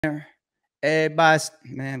Everybody's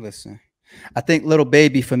man, listen. I think Little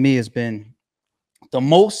Baby for me has been the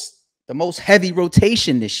most heavy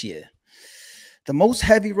rotation this year. The most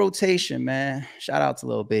heavy rotation, man. Shout out to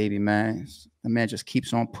Little Baby, man. The man just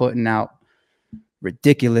keeps on putting out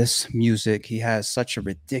ridiculous music. He has such a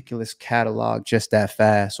ridiculous catalog just that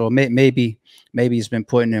fast. So maybe he's been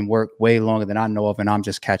putting in work way longer than I know of, and I'm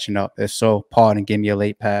just catching up. If so, pardon, give me a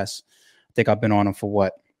late pass. I think I've been on him for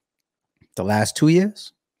what? The last 2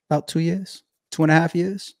 years? About 2 years? 2.5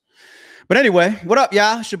 years? But anyway, what up,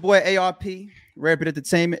 y'all? It's your boy ARP. Rare Bit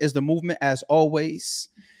Entertainment is the movement as always.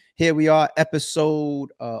 Here we are,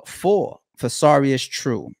 episode 4 for Sorry It's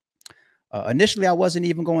True. Initially, I wasn't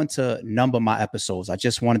even going to number my episodes. I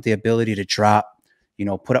just wanted the ability to drop,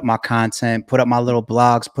 put up my content, put up my little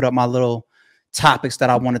blogs, put up my little topics that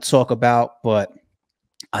I want to talk about. But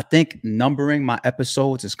I think numbering my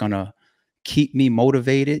episodes is going to keep me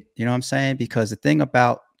motivated. You know what I'm saying? Because the thing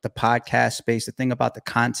about the podcast space, the thing about the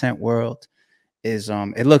content world is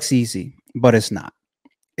it looks easy, but it's not.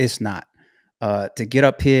 It's not. To get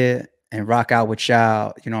up here and rock out with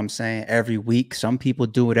y'all, you know what I'm saying, every week. Some people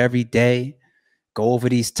do it every day. Go over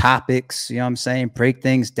these topics, you know what I'm saying, break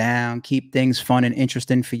things down, keep things fun and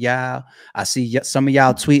interesting for y'all. I see some of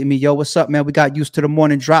y'all tweeting me, yo, what's up, man? We got used to the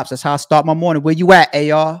morning drops. That's how I start my morning. Where you at,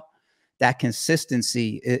 AR? That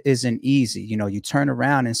consistency isn't easy. You turn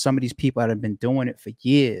around and some of these people that have been doing it for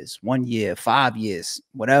years, 1 year, 5 years,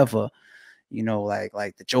 whatever,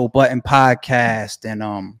 like the Joe Budden podcast,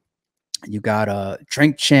 and you got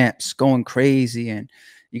Drink Champs going crazy, and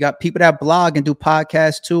you got people that blog and do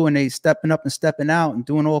podcasts too, and they stepping up and stepping out and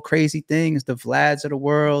doing all crazy things. The Vlads of the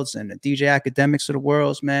worlds and the DJ Academics of the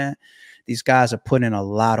worlds, man. These guys are putting in a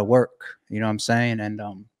lot of work. You know what I'm saying? And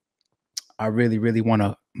I really, really want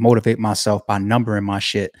to motivate myself by numbering my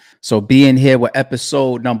shit. So being here with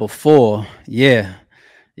episode number 4, yeah,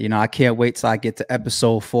 I can't wait till I get to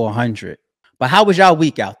episode 400. But how was y'all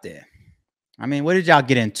week out there? I mean, what did y'all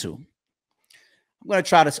get into? I'm going to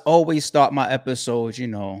try to always start my episodes,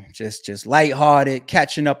 just lighthearted,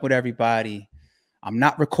 catching up with everybody. I'm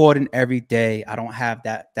not recording every day. I don't have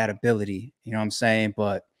that ability, you know what I'm saying?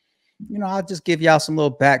 But, I'll just give y'all some little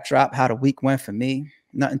backdrop how the week went for me.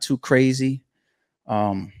 Nothing too crazy.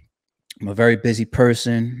 I'm a very busy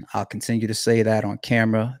person. I'll continue to say that on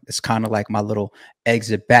camera. It's kind of like my little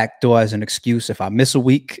exit back door as an excuse if I miss a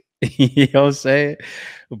week. You know what I'm saying?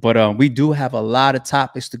 But we do have a lot of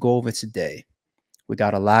topics to go over today. We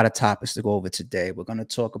got a lot of topics to go over today. We're going to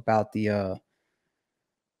talk about the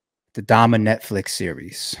Dahmer Netflix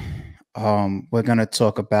series. We're going to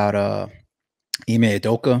talk about Ime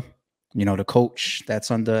Udoka, the coach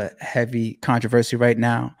that's under heavy controversy right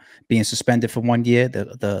now, being suspended for 1 year,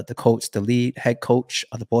 the coach, the lead head coach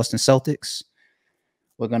of the Boston Celtics.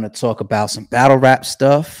 We're going to talk about some battle rap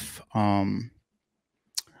stuff.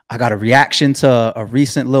 I got a reaction to a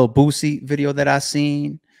recent Lil Boosie video that I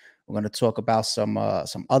seen. We're going to talk about some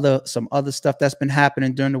other stuff that's been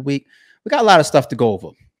happening during the week. We got a lot of stuff to go over.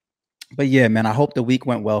 But yeah, man, I hope the week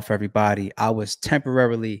went well for everybody. I was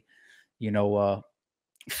temporarily,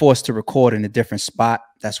 forced to record in a different spot.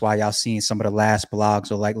 That's why y'all seen some of the last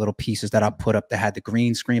blogs or like little pieces that I put up that had the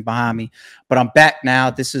green screen behind me. But I'm back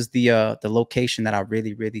now. This is the location that I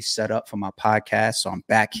really, really set up for my podcast. So I'm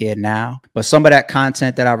back here now. But some of that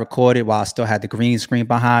content that I recorded while I still had the green screen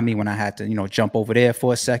behind me when I had to, jump over there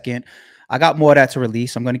for a second, I got more of that to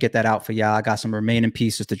release. I'm going to get that out for y'all. I got some remaining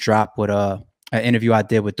pieces to drop with an interview I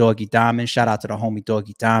did with Doggy Diamond. Shout out to the homie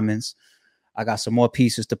Doggy Diamonds. I got some more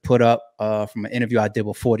pieces to put up from an interview I did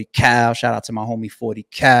with 40 Cal. Shout out to my homie 40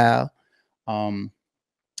 Cal.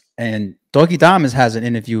 And Doggy Diamonds has an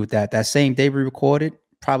interview that same day we recorded,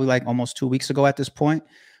 probably like almost 2 weeks ago at this point.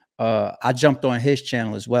 I jumped on his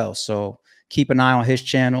channel as well. So keep an eye on his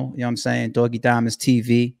channel. You know what I'm saying? Doggy Diamonds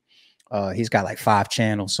TV. He's got like 5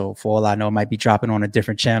 channels. So for all I know, it might be dropping on a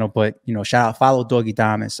different channel. But, shout out, follow Doggy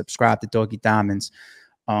Diamonds, subscribe to Doggy Diamonds.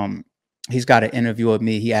 He's got an interview with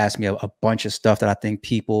me. He asked me a bunch of stuff that I think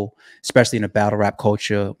people, especially in the battle rap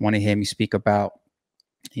culture, want to hear me speak about.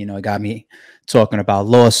 It got me talking about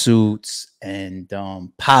lawsuits and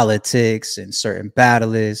politics and certain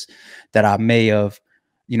battlers that I may have,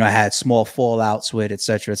 had small fallouts with, et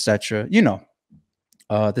cetera, et cetera.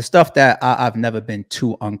 The stuff that I've never been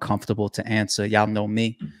too uncomfortable to answer. Y'all know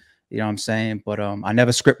me, you know what I'm saying? But I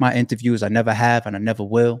never script my interviews. I never have, and I never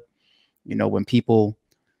will. When people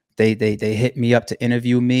they hit me up to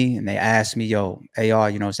interview me and they ask me, yo,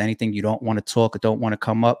 AR, is there anything you don't want to talk or don't want to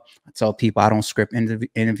come up? I tell people I don't script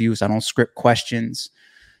interviews. I don't script questions.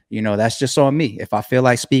 That's just on me. If I feel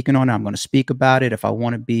like speaking on it, I'm going to speak about it. If I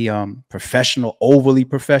want to be professional, overly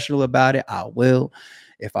professional about it, I will.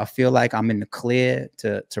 if I feel like I'm in the clear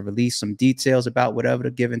to release some details about whatever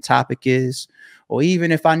the given topic is, or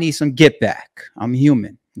even if I need some get back, I'm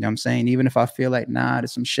human. You know what I'm saying? Even if I feel like, nah,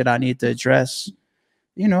 there's some shit I need to address,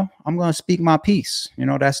 you know, I'm going to speak my piece. You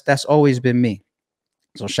know, that's always been me.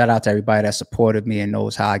 So shout out to everybody that supported me and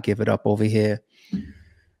knows how I give it up over here.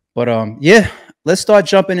 But yeah, let's start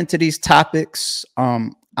jumping into these topics.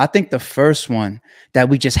 I think the first one that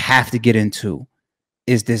we just have to get into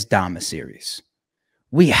is this Dahmer series.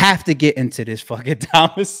 We have to get into this fucking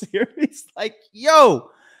Dahmer series. Like, yo,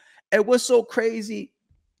 and what's so crazy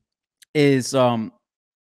is a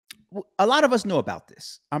lot of us know about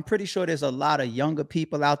this. I'm pretty sure there's a lot of younger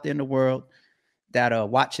people out there in the world that are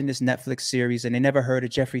watching this Netflix series and they never heard of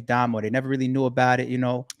Jeffrey Dahmer. They never really knew about it, you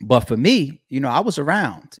know. But for me, you know, I was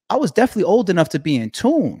around. I was definitely old enough to be in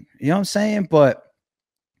tune. You know what I'm saying? But,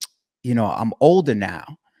 you know, I'm older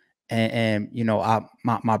now. And you know,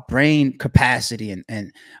 my brain capacity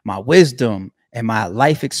and my wisdom and my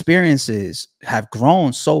life experiences have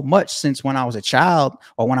grown so much since when I was a child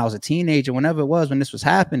or when I was a teenager, whenever it was when this was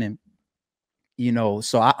happening. You know,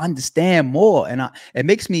 so I understand more, and it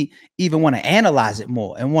makes me even want to analyze it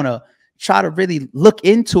more and want to try to really look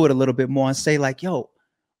into it a little bit more and say like, yo,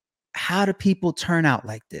 how do people turn out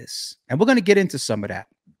like this? And we're going to get into some of that.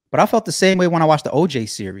 But I felt the same way when I watched the OJ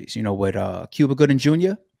series, you know, with Cuba Gooding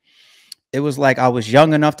Jr. It was like I was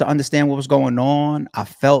young enough to understand what was going on. I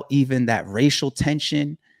felt even that racial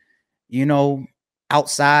tension, you know,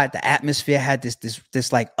 outside. The atmosphere had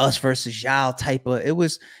this like us versus y'all type of, it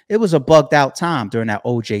was a bugged out time during that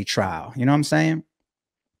OJ trial. You know what I'm saying?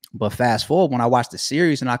 But fast forward, when I watched the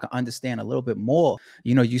series and I can understand a little bit more,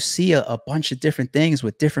 you know, you see a bunch of different things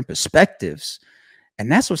with different perspectives.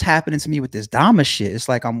 And that's what's happening to me with this Dahmer shit. It's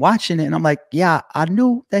like I'm watching it and I'm like, yeah, I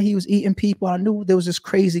knew that he was eating people. I knew there was this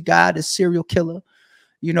crazy guy, this serial killer.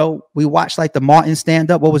 You know, we watched like the Martin stand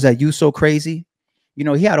up. What was that? You So Crazy? You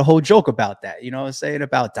know, he had a whole joke about that. You know what I'm saying?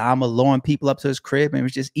 About Dahmer luring people up to his crib and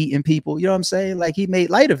was just eating people. You know what I'm saying? Like he made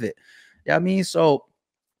light of it. You know what I mean? So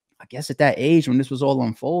I guess at that age when this was all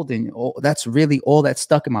unfolding, that's really all that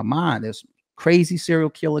stuck in my mind. There's crazy serial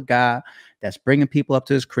killer guy that's bringing people up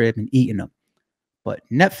to his crib and eating them. But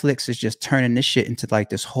Netflix is just turning this shit into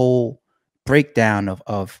like this whole breakdown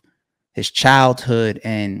of his childhood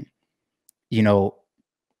and, you know,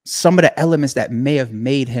 some of the elements that may have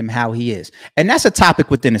made him how he is. And that's a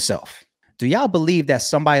topic within itself. Do y'all believe that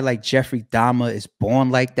somebody like Jeffrey Dahmer is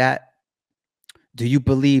born like that? Do you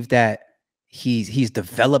believe that he's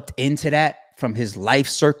developed into that from his life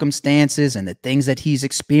circumstances and the things that he's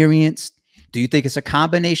experienced? Do you think it's a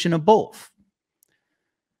combination of both?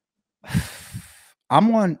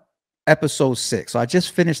 I'm on episode 6. So I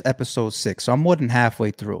just finished episode 6. So I'm more than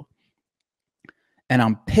halfway through. And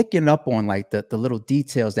I'm picking up on like the little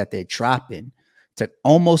details that they're dropping to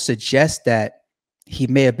almost suggest that he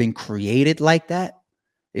may have been created like that.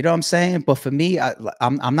 You know what I'm saying? But for me,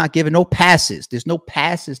 I'm not giving no passes. There's no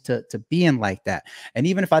passes to being like that. And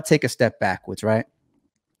even if I take a step backwards, right?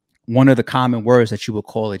 One of the common words that you would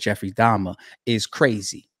call it Jeffrey Dahmer is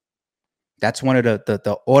crazy. That's one of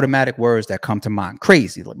the automatic words that come to mind.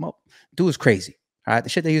 Crazy. Like, dude is crazy. All right. The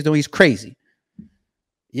shit that he's doing, he's crazy.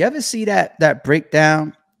 You ever see that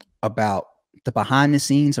breakdown about the behind the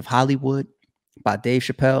scenes of Hollywood by Dave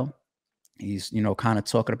Chappelle? He's, you know, kind of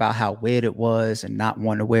talking about how weird it was and not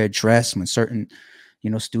wanting to wear a dress when certain, you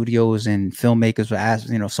know, studios and filmmakers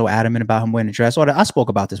were, you know, so adamant about him wearing a dress. I spoke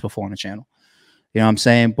about this before on the channel. You know what I'm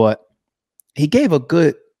saying? But he gave a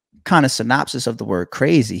good kind of synopsis of the word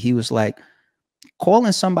crazy. He was like,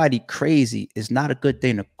 calling somebody crazy is not a good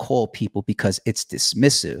thing to call people because it's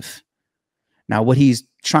dismissive. Now, what he's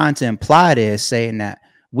trying to imply there is saying that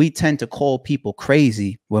we tend to call people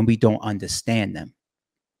crazy when we don't understand them.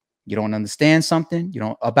 You don't understand something, you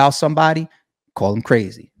don't about somebody, call them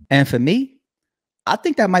crazy. And for me, I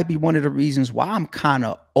think that might be one of the reasons why I'm kind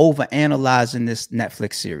of overanalyzing this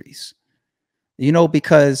Netflix series. You know,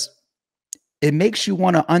 because it makes you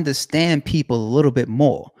want to understand people a little bit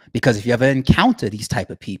more. Because if you ever encounter these type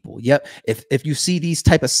of people, yep, if you see these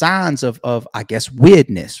type of signs of I guess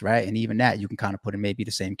weirdness, right? And even that you can kind of put in maybe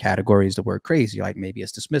the same category as the word crazy, like maybe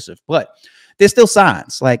it's dismissive, but there's still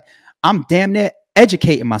signs. Like I'm damn near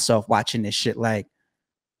educating myself watching this shit. Like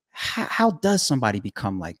how does somebody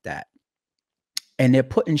become like that? And they're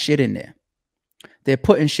putting shit in there. They're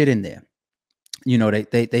putting shit in there. You know,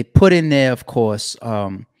 they put in there, of course,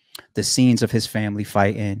 the scenes of his family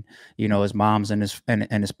fighting, you know, his moms and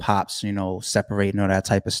his pops, you know, separating, all that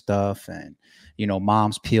type of stuff. And, you know,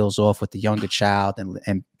 mom's peels off with the younger child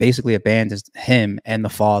and basically abandons him and the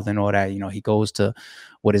father and all that. You know, he goes to,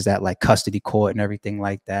 what is that, like custody court and everything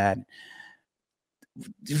like that.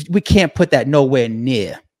 we can't put that nowhere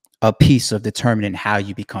near a piece of determining how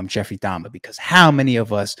you become Jeffrey Dahmer, because how many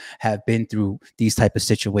of us have been through these type of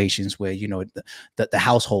situations where, you know, the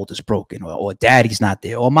household is broken, or daddy's not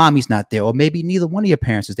there, or mommy's not there, or maybe neither one of your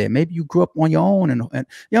parents is there. Maybe you grew up on your own, and you know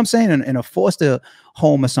what I'm saying, in a foster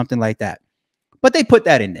home or something like that. But they put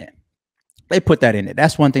that in there. They put that in there.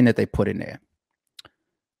 That's one thing that they put in there.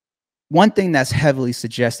 One thing that's heavily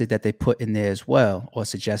suggested that they put in there as well, or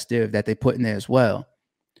suggestive that they put in there as well,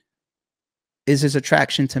 is his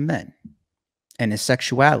attraction to men and his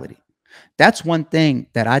sexuality. That's one thing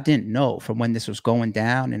that I didn't know from when this was going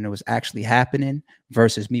down and it was actually happening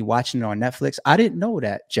versus me watching it on Netflix. I didn't know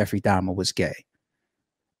that Jeffrey Dahmer was gay.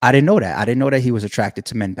 I didn't know that. I didn't know that he was attracted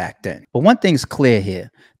to men back then. But one thing's clear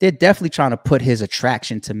here. They're definitely trying to put his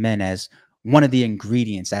attraction to men as one of the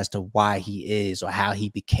ingredients as to why he is, or how he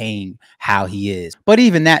became how he is. But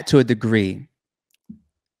even that, to a degree,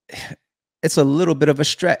 it's a little bit of a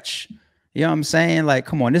stretch. You know what I'm saying? Like,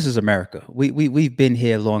 come on, this is America. We've been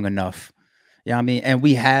here long enough. You know what I mean? And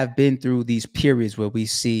we have been through these periods where we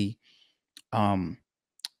see different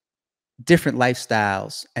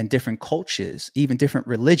lifestyles and different cultures, even different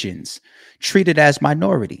religions, treated as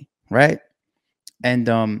minority, right? And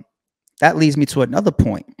that leads me to another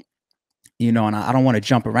point, you know, and I don't want to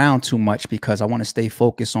jump around too much because I want to stay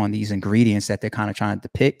focused on these ingredients that they're kind of trying to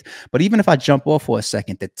depict. But even if I jump off for a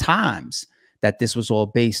second, the times that this was all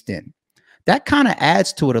based in, that kind of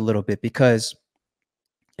adds to it a little bit, because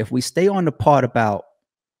if we stay on the part about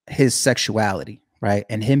his sexuality, right,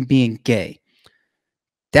 and him being gay,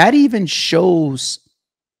 that even shows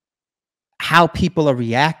how people are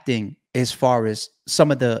reacting as far as some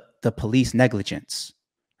of the police negligence,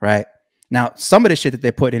 right? Now, some of the shit that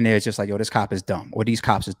they put in there is just like, yo, this cop is dumb, or these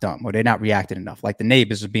cops is dumb, or they're not reacting enough. Like the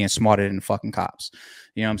neighbors are being smarter than the fucking cops.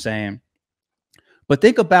 You know what I'm saying? But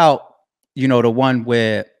think about, you know, the one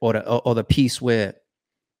where, or the piece where,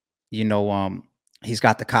 you know, he's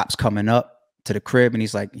got the cops coming up to the crib and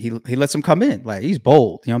he's like, he lets them come in. Like, he's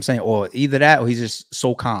bold, you know what I'm saying? Or either that, or he's just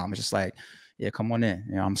so calm. It's just like, yeah, come on in.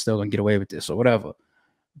 You know, I'm still gonna get away with this or whatever.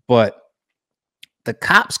 But the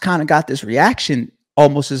cops kind of got this reaction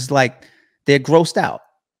almost as like they're grossed out.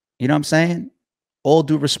 You know what I'm saying? All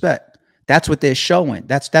due respect. That's what they're showing.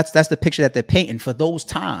 That's the picture that they're painting for those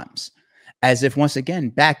times. As if, once again,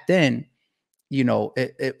 back then, you know,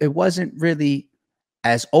 it wasn't really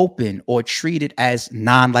as open or treated as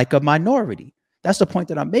like a minority. That's the point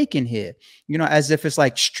that I'm making here. You know, as if it's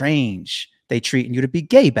like strange they treating you to be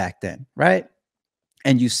gay back then, right?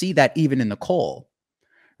 And you see that even in the call,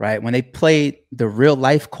 right? When they played the real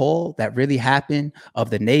life call that really happened of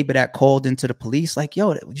the neighbor that called into the police, like,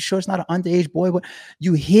 yo, you sure it's not an underage boy? What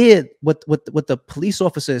you hear what the police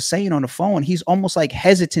officer is saying on the phone, he's almost like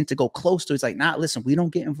hesitant to go close to. It's like, nah, listen, we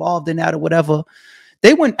don't get involved in that or whatever.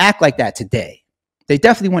 They wouldn't act like that today. They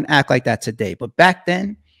definitely wouldn't act like that today. But back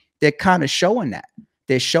then, they're kind of showing that.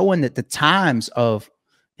 They're showing that the times of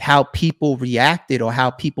how people reacted, or how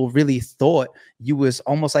people really thought you was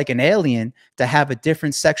almost like an alien to have a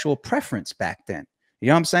different sexual preference back then. You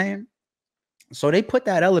know what I'm saying? So they put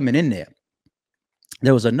that element in there.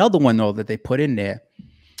 There was another one, though, that they put in there.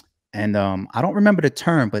 And I don't remember the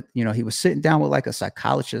term, but, you know, he was sitting down with like a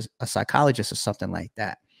psychologist or something like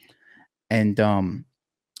that. And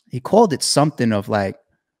he called it something of like,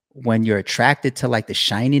 when you're attracted to like the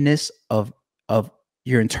shininess of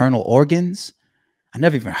your internal organs. I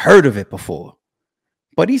never even heard of it before,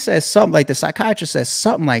 but he says something like, the psychiatrist says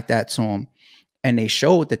something like that to him. And they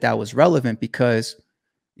showed that that was relevant because,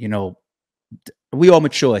 you know, we all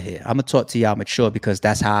mature here. I'm gonna talk to y'all mature because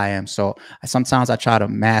that's how I am. So sometimes I try to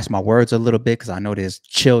mask my words a little bit because I know there's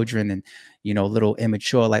children and, you know, little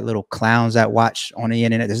immature, like little clowns that watch on the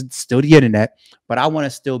internet. There's still the internet, but I want to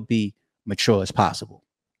still be mature as possible.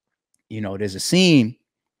 You know, there's a scene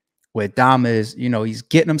where Dahmer is, you know, he's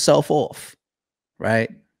getting himself off,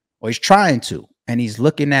 right? Or he's trying to, and he's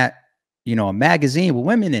looking at, you know, a magazine with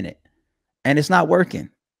women in it, and it's not working.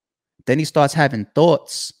 Then he starts having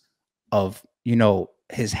thoughts of, you know,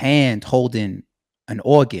 his hand holding an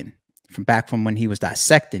organ from when he was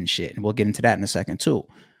dissecting shit. And we'll get into that in a second too.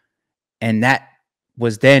 And that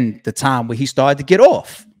was then the time where he started to get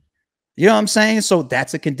off. You know what I'm saying? So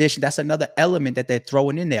that's a condition. That's another element that they're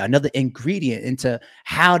throwing in there, another ingredient into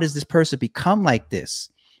how does this person become like this?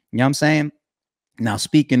 You know what I'm saying? Now,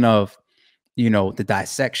 speaking of, you know, the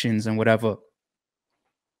dissections and whatever,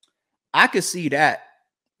 I could see that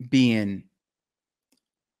being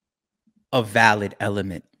a valid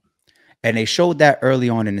element. And they showed that early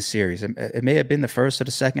on in the series. It may have been the first or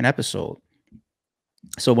the second episode.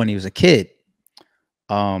 So when he was a kid,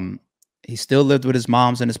 he still lived with his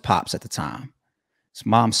moms and his pops at the time. His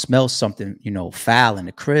mom smells something, you know, foul in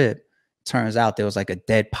the crib. Turns out there was like a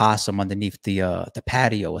dead possum underneath the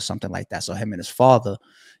patio or something like that. So him and his father,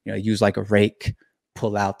 you know, use like a rake,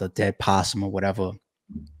 pull out the dead possum or whatever.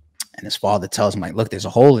 And his father tells him, like, look, there's a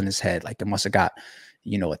hole in his head. Like, it must have got,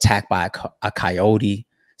 you know, attacked by a coyote,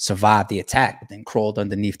 survived the attack, but then crawled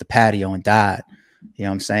underneath the patio and died. You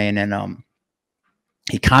know what I'm saying? And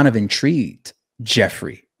he kind of intrigued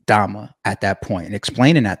Jeffrey Dahmer at that point and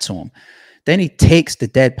explaining that to him. Then he takes the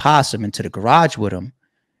dead possum into the garage with him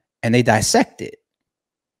and they dissect it.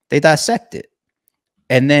 They dissect it.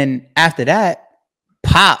 And then after that,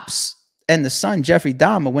 Pops and the son, Jeffrey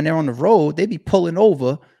Dahmer, when they're on the road, they be pulling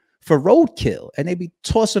over for roadkill, and they be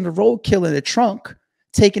tossing the roadkill in the trunk,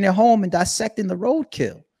 taking it home and dissecting the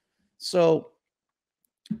roadkill. So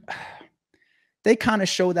they kind of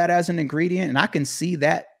show that as an ingredient, and I can see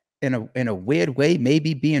that in a weird way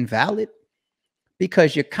maybe being valid,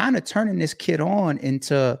 because you're kind of turning this kid on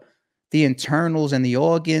into the internals and the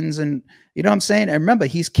organs, and you know what I'm saying? And remember,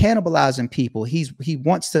 he's cannibalizing people. He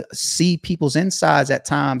wants to see people's insides at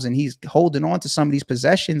times, and he's holding on to some of these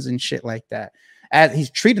possessions and shit like that. As he's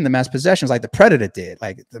treating them as possessions, like the Predator did,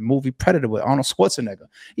 like the movie Predator with Arnold Schwarzenegger.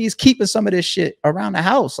 He's keeping some of this shit around the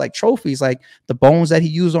house, like trophies, like the bones that he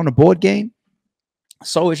used on the board game.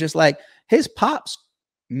 So it's just like his pops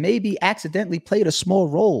maybe accidentally played a small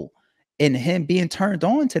role in him being turned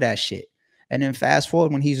on to that shit. And then fast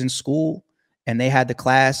forward when he's in school and they had the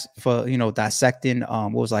class for, you know, dissecting,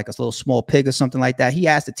 what was like a little small pig or something like that. He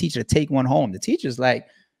asked the teacher to take one home. The teacher's like,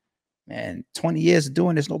 man, 20 years of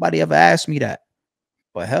doing this, nobody ever asked me that.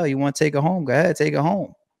 But hell, you want to take it home? Go ahead, take it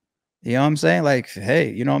home. You know what I'm saying? Like,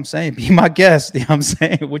 hey, you know what I'm saying? Be my guest. You know what I'm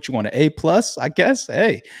saying? What you want, an A+, I guess?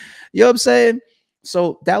 Hey, you know what I'm saying?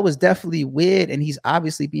 So that was definitely weird. And he's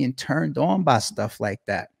obviously being turned on by stuff like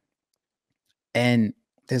that. And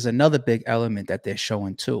there's another big element that they're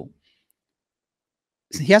showing too.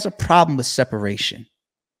 He has a problem with separation.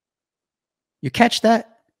 You catch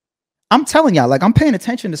that? I'm telling y'all, like, I'm paying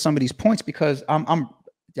attention to some of these points because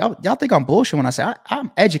y'all think I'm bullshit when I say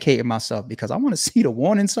I'm educating myself, because I want to see the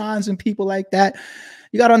warning signs in people like that.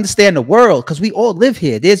 You got to understand the world, because we all live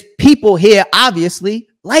here. There's people here, obviously,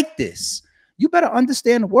 like this. You better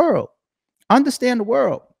understand the world. Understand the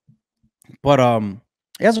world. But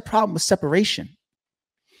he has a problem with separation.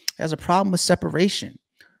 He has a problem with separation.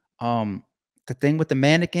 The thing with the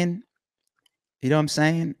mannequin, you know what I'm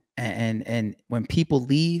saying? And when people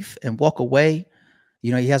leave and walk away,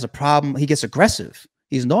 you know, he has a problem. He gets aggressive.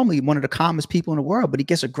 He's normally one of the calmest people in the world, but he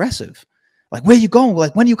gets aggressive. Like, where you going?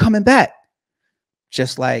 Like, when are you coming back?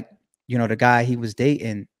 Just like, you know, the guy he was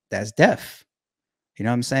dating that's deaf. You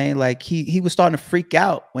know what I'm saying? Like, he was starting to freak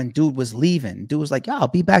out when dude was leaving. Dude was like, yeah, I'll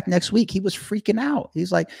be back next week. He was freaking out.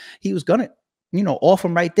 He's like, he was gonna, you know, off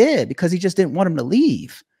him right there because he just didn't want him to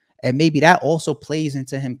leave. And maybe that also plays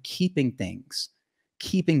into him keeping things,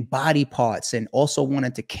 keeping body parts, and also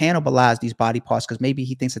wanting to cannibalize these body parts because maybe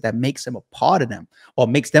he thinks that that makes him a part of them or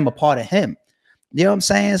makes them a part of him. You know what I'm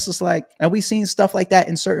saying? It's just like, and we've seen stuff like that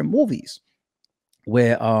in certain movies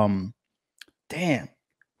where, damn,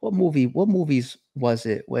 what movies was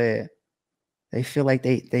it where they feel like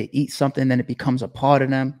they eat something and it becomes a part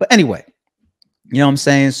of them? But anyway, you know what I'm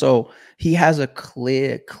saying? So he has a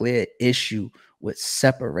clear issue with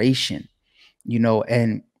separation, you know,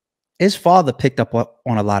 and his father picked up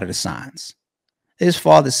on a lot of the signs. His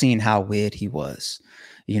father seen how weird he was.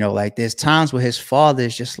 You know, like there's times where his father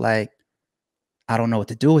is just like, I don't know what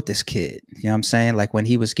to do with this kid. You know what I'm saying? Like when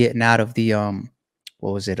he was getting out of the,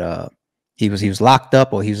 what was it? He was locked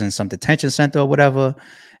up, or he was in some detention center or whatever.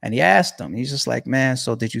 And he asked him, he's just like, man,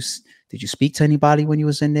 so did you speak to anybody when you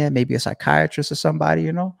was in there? Maybe a psychiatrist or somebody,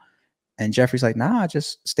 you know? And Jeffrey's like, nah, I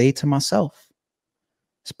just stayed to myself.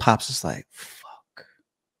 His pops is like, fuck,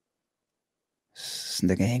 this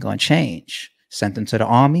nigga ain't gonna change. Sent him to the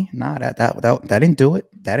army. Nah, that didn't do it.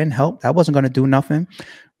 That didn't help. That wasn't gonna do nothing.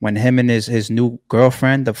 When him and his new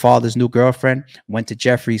girlfriend, the father's new girlfriend, went to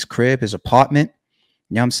Jeffrey's crib, his apartment,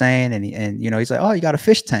 you know what I'm saying? And you know, he's like, oh, you got a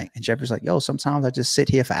fish tank. And Jeffrey's like, yo, sometimes I just sit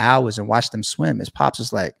here for hours and watch them swim. His pops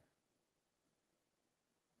is like,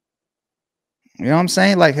 you know what I'm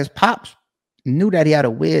saying? Like his pops knew that he had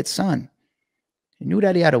a weird son. He knew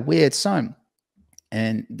that he had a weird son.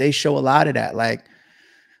 And they show a lot of that. Like,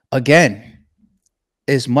 again,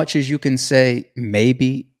 as much as you can say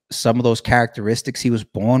maybe some of those characteristics he was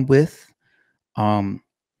born with,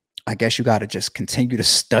 I guess you got to just continue to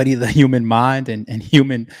study the human mind and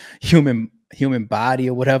human body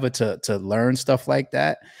or whatever to learn stuff like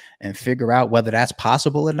that and figure out whether that's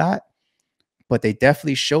possible or not. But they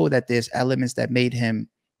definitely show that there's elements that made him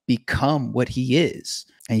become what he is.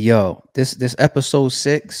 And yo, this episode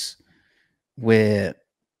 6, where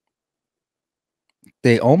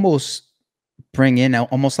they almost bring in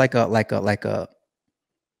almost like a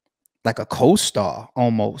co-star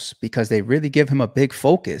almost, because they really give him a big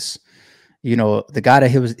focus. You know, the guy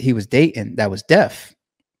that he was dating that was deaf.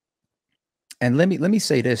 And let me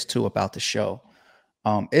say this too about the show.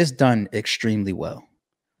 It's done extremely well.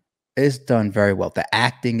 It's done very well. The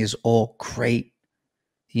acting is all great.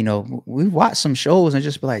 You know, we watch some shows and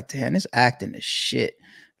just be like, damn, this acting is shit.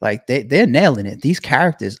 Like they're nailing it. These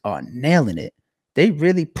characters are nailing it. They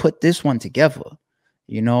really put this one together,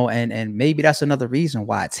 you know, and maybe that's another reason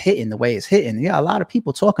why it's hitting the way it's hitting. Yeah, a lot of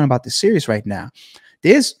people talking about the series right now.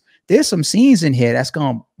 There's some scenes in here that's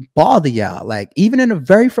gonna bother y'all. Like even in the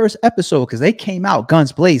very first episode, because they came out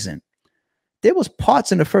guns blazing. There was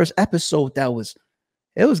parts in the first episode that was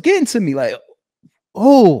getting to me like,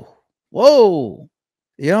 oh, whoa.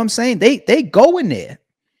 You know what I'm saying? They go in there.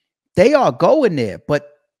 They are going there. But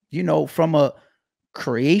you know, from a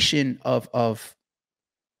creation of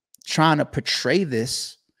trying to portray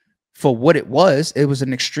this for what it was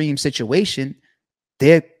an extreme situation.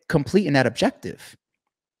 They're completing that objective.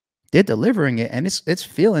 They're delivering it, and it's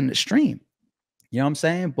feeling extreme. You know what I'm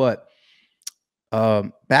saying? But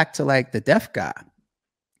back to like the deaf guy,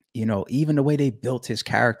 you know, even the way they built his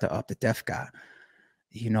character up, the deaf guy,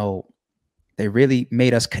 you know, they really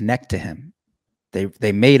made us connect to him.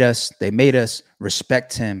 They made us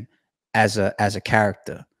respect him as a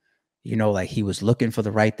character. You know, like he was looking for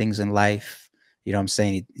the right things in life. You know what I'm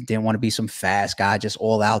saying? He didn't want to be some fast guy, just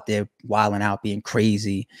all out there wilding out, being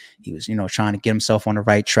crazy. He was, you know, trying to get himself on the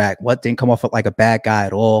right track. What didn't come off like a bad guy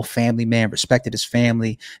at all. Family man, respected his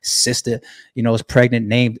family. His sister, you know, was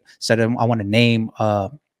pregnant, said, I want to name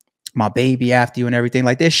my baby after you and everything.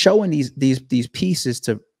 Like they're showing these pieces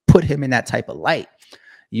to put him in that type of light,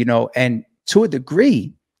 you know, and to a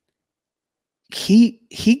degree, he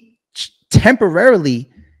temporarily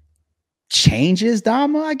changes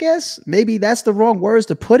Dahmer, I guess. Maybe that's the wrong words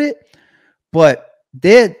to put it, but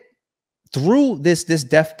they're through this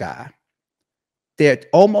deaf guy, they're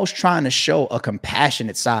almost trying to show a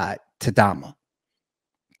compassionate side to Dahmer.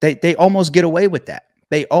 They almost get away with that.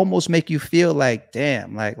 They almost make you feel like,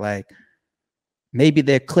 damn, like maybe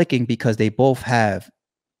they're clicking because they both have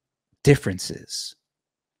differences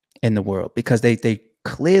in the world, because they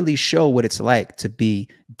clearly show what it's like to be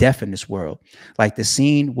deaf in this world. Like the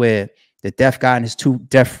scene where the deaf guy and his two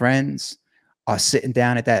deaf friends are sitting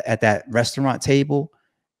down at that restaurant table,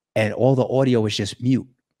 and all the audio is just mute,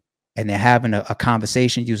 and they're having a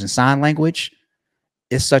conversation using sign language.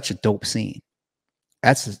 It's such a dope scene.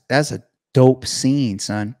 That's a dope scene,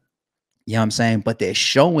 son. You know what I'm saying? But they're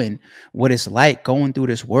showing what it's like going through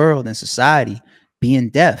this world and society being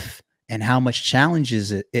deaf, and how much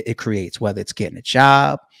challenges it creates, whether it's getting a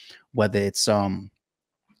job, whether it's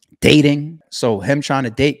dating. So him trying to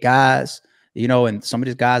date guys, you know, and some of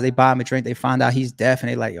these guys, they buy him a drink, they find out he's deaf, and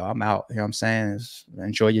they like, yo, I'm out. You know what I'm saying?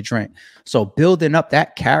 Enjoy your drink. So building up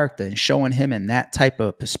that character and showing him in that type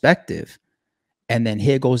of perspective. And then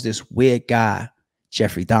here goes this weird guy,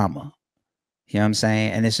 Jeffrey Dahmer. You know what I'm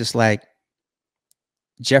saying? And it's just like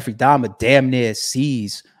Jeffrey Dahmer damn near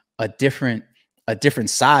sees a different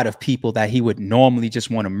side of people that he would normally just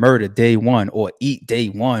want to murder day one, or eat day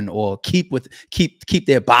one, or keep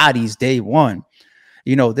their bodies day one.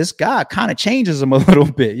 You know, this guy kind of changes him a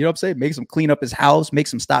little bit. You know what I'm saying? Makes him clean up his house,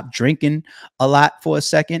 makes him stop drinking a lot for a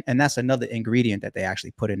second. And that's another ingredient that they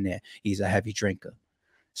actually put in there. He's a heavy drinker.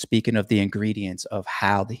 Speaking of the ingredients of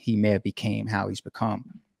how he may have became how he's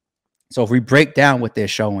become. So if we break down what they're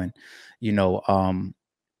showing, you know,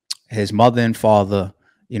 his mother and father,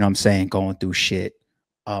 you know what I'm saying, going through shit.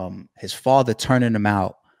 His father turning him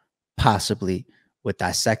out, possibly with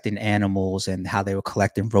dissecting animals and how they were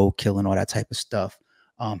collecting roadkill and all that type of stuff.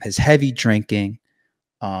 His heavy drinking,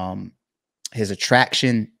 his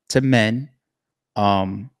attraction to men,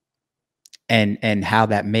 and how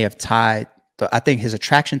that may have tied. I think his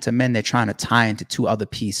attraction to men, they're trying to tie into two other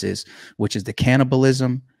pieces, which is the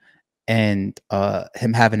cannibalism and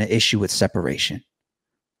him having an issue with separation.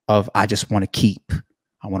 Of I just want to keep,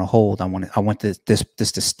 I want to hold, I want this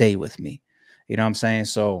to stay with me. You know what I'm saying?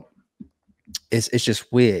 So it's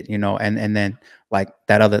just weird, you know. And then like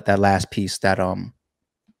that last piece that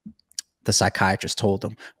the psychiatrist told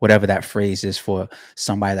him, whatever that phrase is for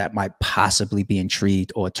somebody that might possibly be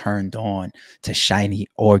intrigued or turned on to shiny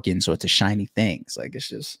organs or to shiny things. Like it's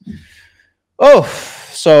just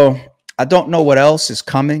so I don't know what else is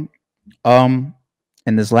coming in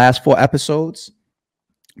this last 4 episodes,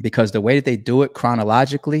 because the way that they do it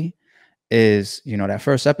chronologically is, you know, that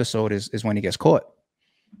first episode is when he gets caught,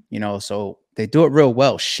 you know. So they do it real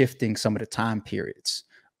well, shifting some of the time periods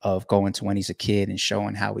of going to when he's a kid and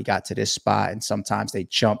showing how we got to this spot. And sometimes they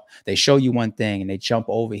show you one thing and they jump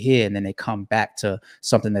over here and then they come back to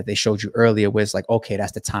something that they showed you earlier, where it's like, okay,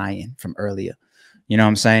 that's the tie-in from earlier. You know what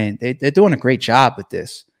I'm saying? They're doing a great job with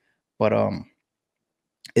this. But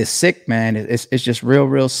it's sick, man. It's just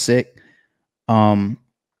real sick.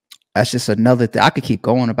 That's just another thing. I could keep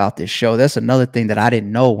going about this show. That's another thing that I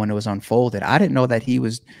didn't know when it was unfolded. I didn't know that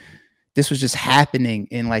this was just happening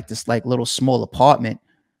in like this like little small apartment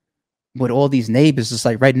with all these neighbors just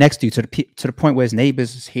like right next to you, to the point where his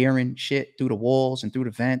neighbors is hearing shit through the walls and through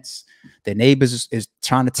the vents. Their neighbors is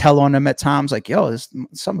trying to tell on them at times, like, yo, there's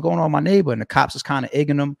something going on with my neighbor, and the cops is kind of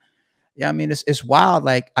egging them. Yeah, I mean, it's wild.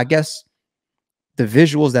 Like, I guess the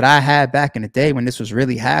visuals that I had back in the day when this was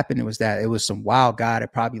really happening was that it was some wild guy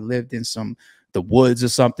that probably lived in the woods or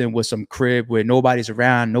something with some crib where nobody's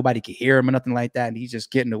around, nobody can hear him or nothing like that, and he's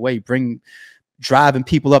just getting away, driving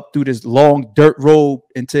people up through this long dirt road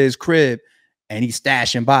into his crib, and he's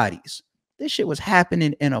stashing bodies. This shit was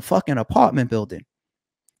happening in a fucking apartment building.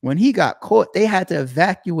 When he got caught, they had to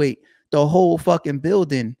evacuate the whole fucking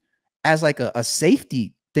building as like a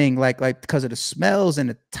safety thing, like because of the smells and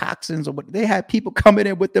the toxins or what. They had people coming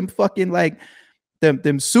in with them fucking like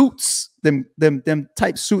them suits, them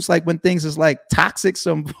type suits, like when things is like toxic,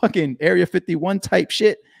 some fucking Area 51 type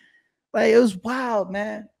shit. Like, it was wild,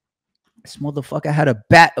 man. This motherfucker had a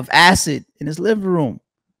bat of acid in his living room.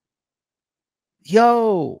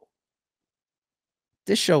 Yo,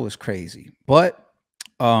 this show is crazy, but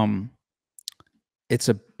it's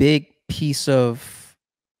a big piece of,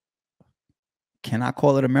 can I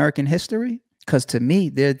call it American history? Because to me,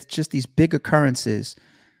 they're just these big occurrences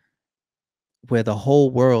where the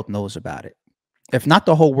whole world knows about it. If not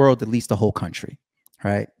the whole world, at least the whole country,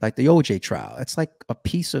 right? Like the OJ trial. It's like a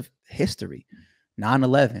piece of history.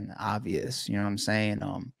 9/11, obvious. You know what I'm saying?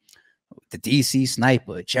 The DC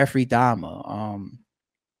sniper, Jeffrey Dahmer.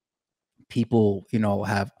 People, you know,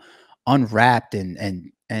 have unwrapped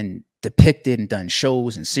and depicted and done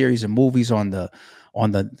shows and series of movies on the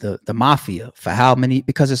mafia for how many,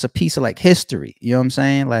 because it's a piece of like history, you know what I'm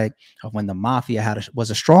saying, like of when the mafia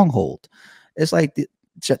was a stronghold. It's like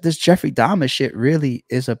this Jeffrey Dahmer shit really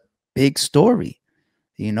is a big story,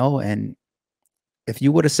 you know. And if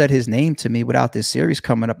you would have said his name to me without this series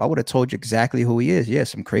coming up, I would have told you exactly who he is. Yeah,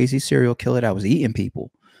 some crazy serial killer that was eating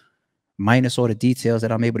people, minus all the details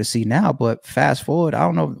that I'm able to see now. But fast forward, I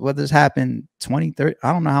don't know whether this happened 20, 30,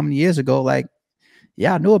 I don't know how many years ago. Like,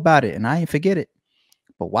 yeah, I knew about it and I ain't forget it.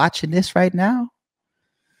 But watching this right now,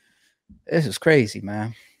 this is crazy,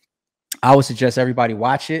 man. I would suggest everybody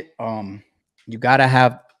watch it. You gotta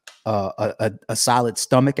have a solid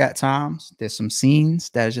stomach at times. There's some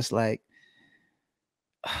scenes that is just like,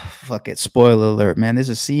 fuck it, spoiler alert, man. There's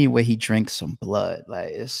a scene where he drinks some blood.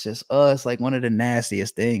 Like, it's just it's like one of the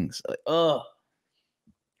nastiest things. Like,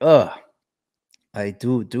 like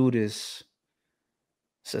dude is,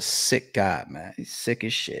 it's a sick guy, man. He's sick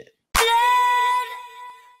as shit.